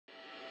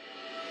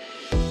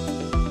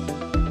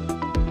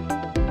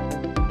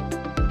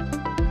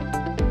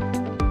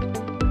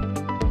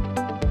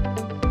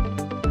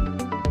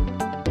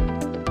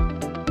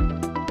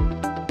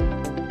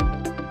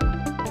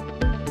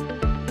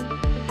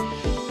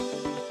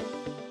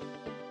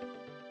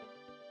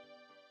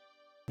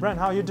Brent,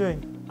 how are you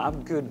doing?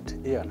 I'm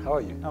good, Ian. How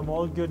are you? I'm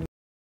all good.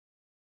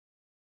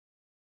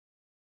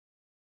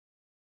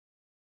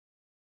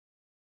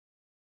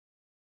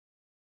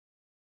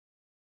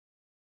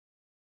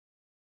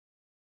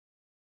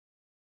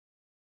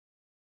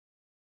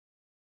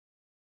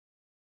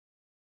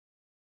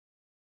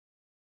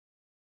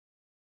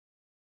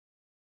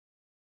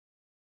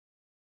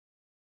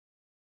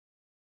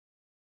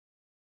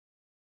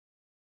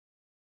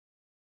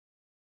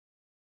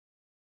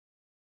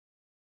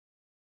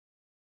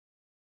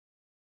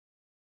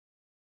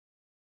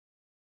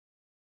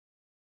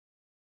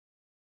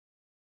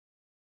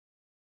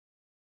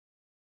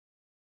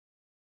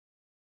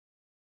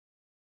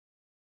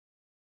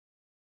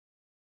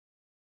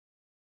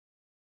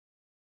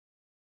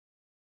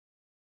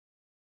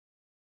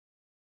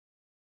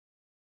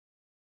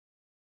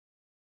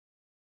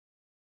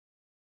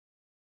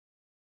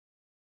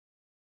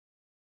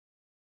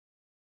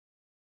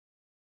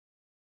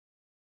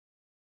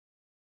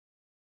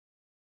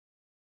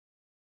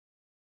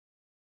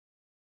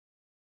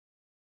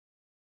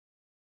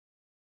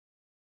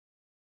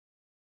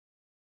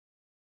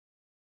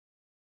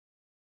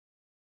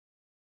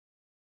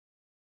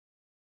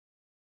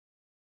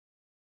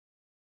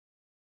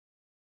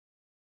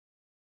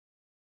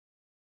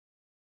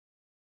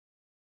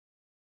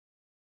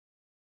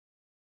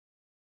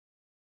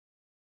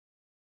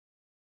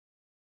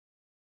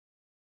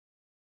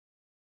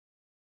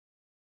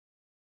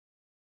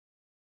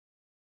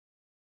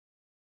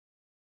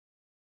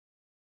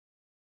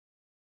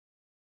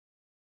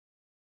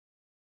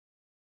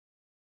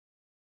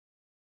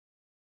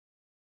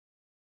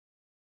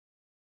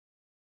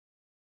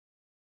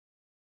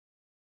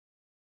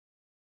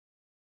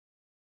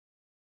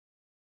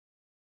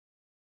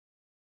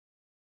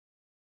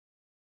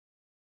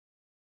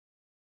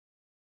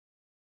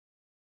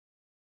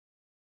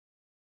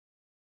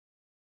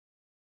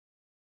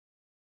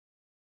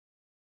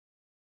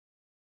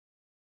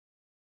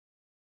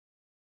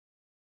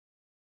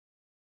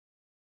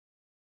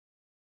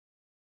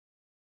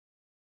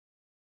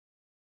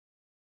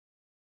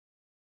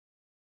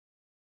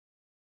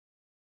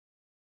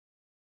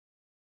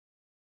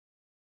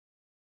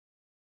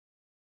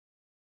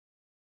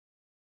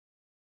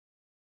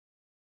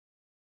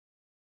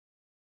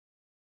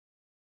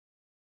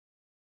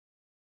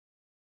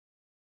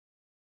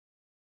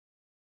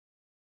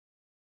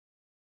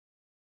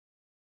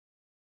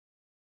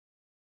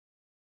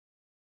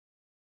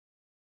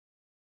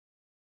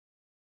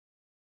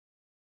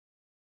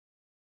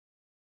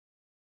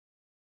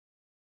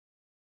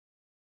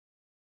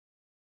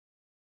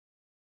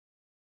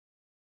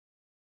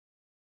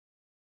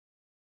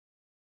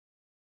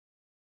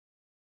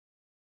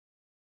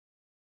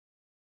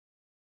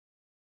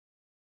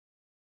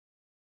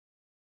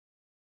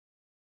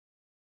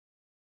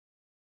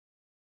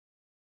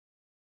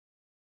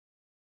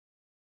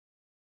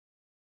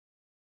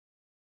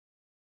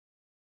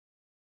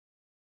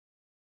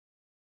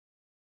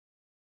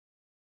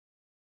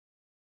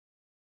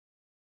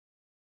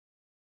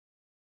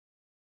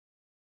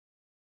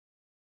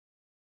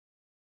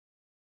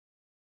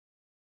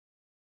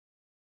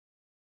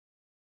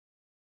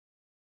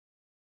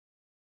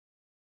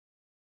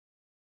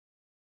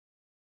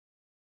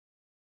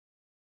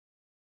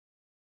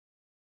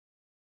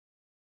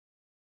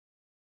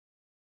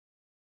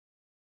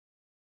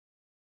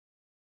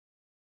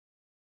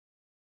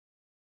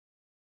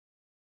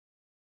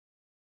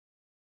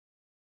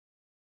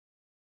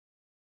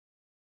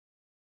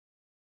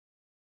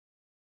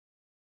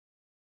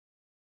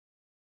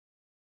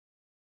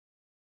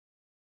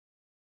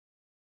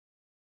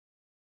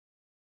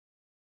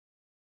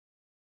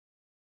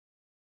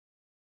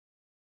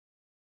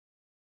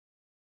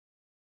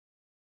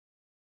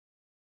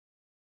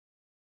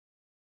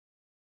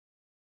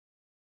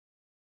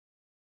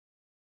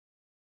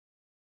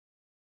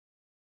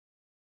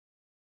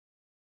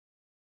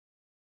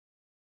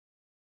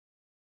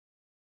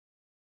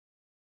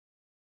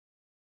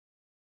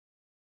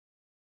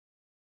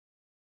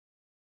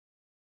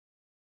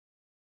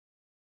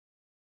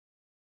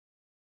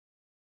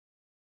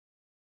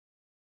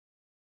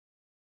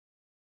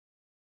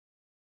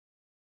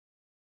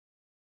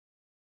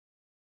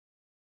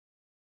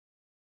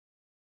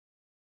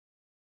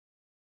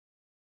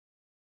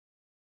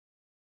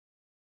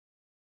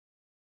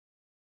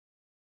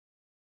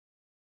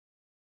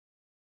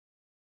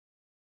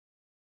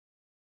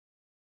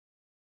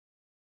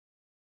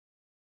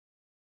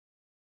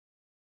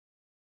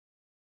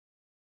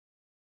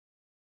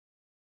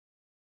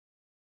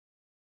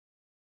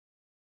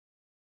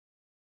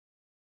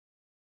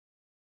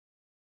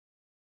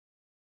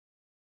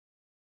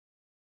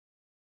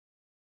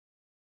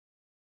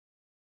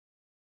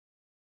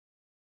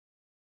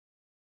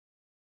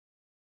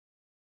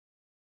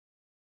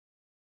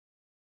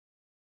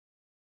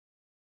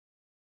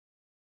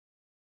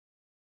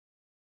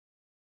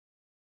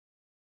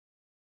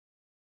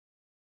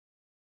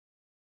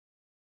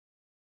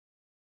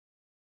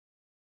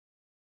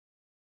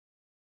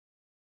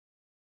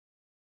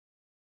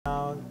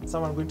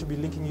 Someone going to be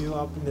linking you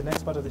up in the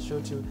next part of the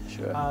show to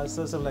Sure.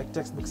 sort of like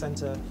Textbook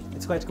Center.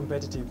 It's quite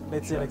competitive.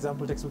 Let's say an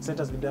example, Textbook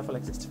Center has been there for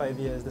like 65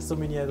 years. There's so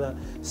many other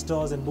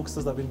stores and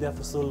bookstores that have been there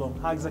for so long.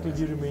 How exactly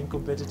do you remain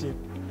competitive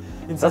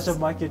in such a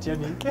market,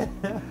 Yanni?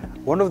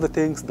 One of the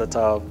things that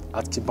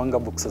at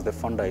Kibanga Books as the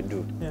founder I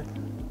do, Yeah.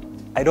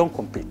 I don't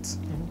compete.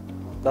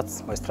 Mm-hmm.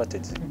 That's my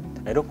strategy.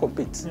 Mm-hmm. I don't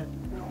compete. Yeah.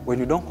 When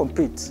you don't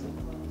compete,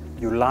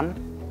 you learn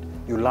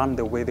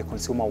the way the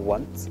consumer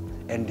wants,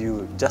 and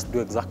you just do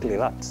exactly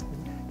that.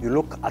 Mm-hmm. You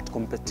look at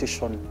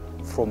competition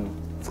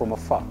from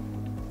afar.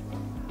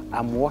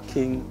 I'm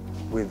working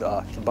with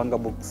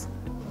Kibanga Books,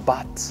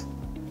 but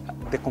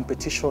the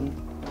competition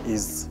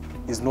is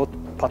not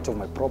part of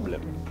my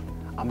problem.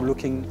 I'm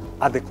looking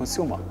at the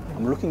consumer.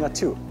 I'm looking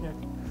at you. Yeah.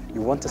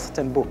 You want a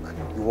certain book.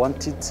 You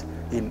want it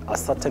in a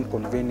certain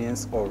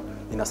convenience or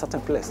in a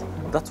certain place.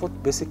 That's what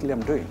basically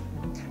I'm doing.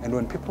 And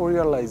when people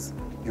realize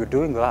you're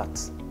doing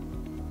that,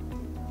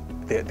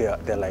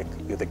 they're like,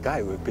 you're the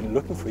guy. We've been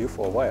looking for you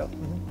for a while.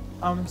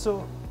 Mm-hmm.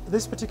 So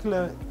this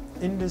particular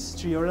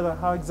industry, or rather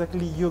how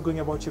exactly you're going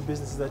about your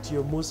business, is that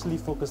you're mostly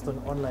focused on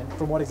online,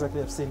 from what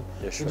exactly I've seen.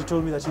 Yeah, sure. And you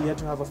told me that you had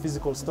to have a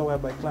physical store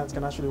whereby clients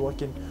can actually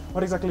walk in.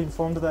 What exactly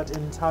informed that,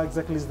 and how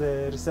exactly is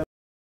the reception?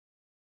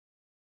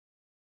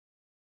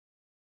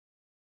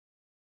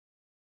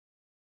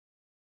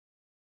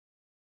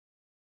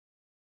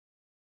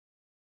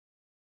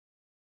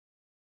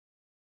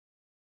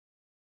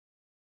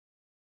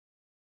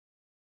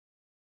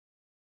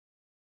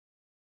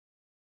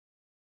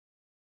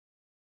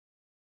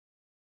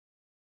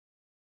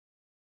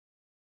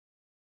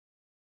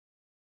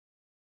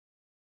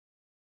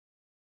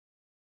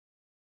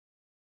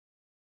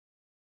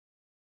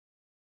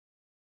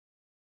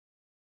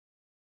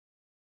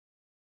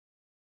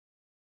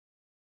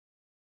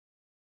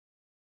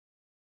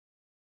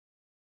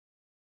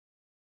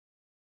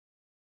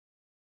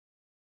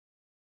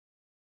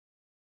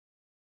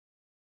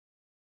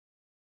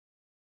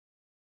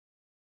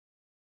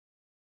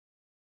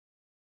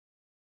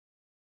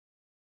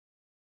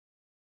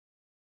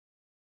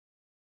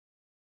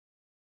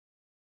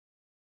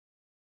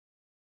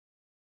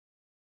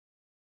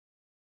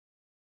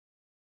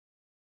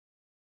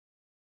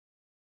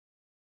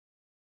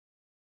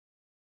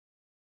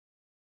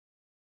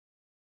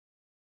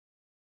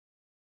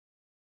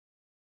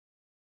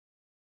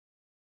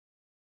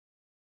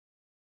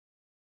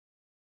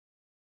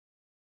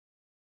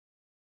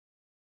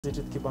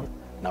 With Kibanga?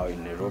 Now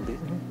in Nairobi,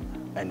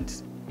 and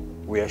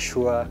we are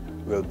sure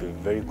we'll be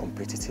very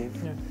competitive.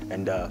 Yeah.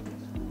 And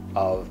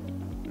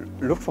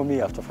look for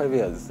me after 5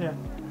 years. Yeah.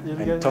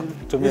 And talk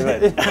to me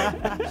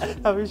then.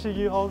 I'm wishing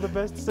you all the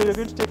best. So you're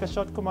going to take a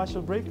short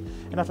commercial break,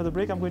 and after the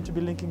break I'm going to be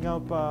linking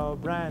up our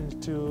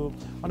brand to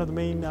one of the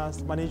main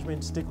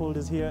management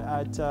stakeholders here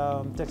at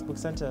Textbook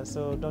Center.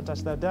 So don't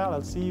touch that dial.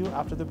 I'll see you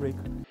after the break.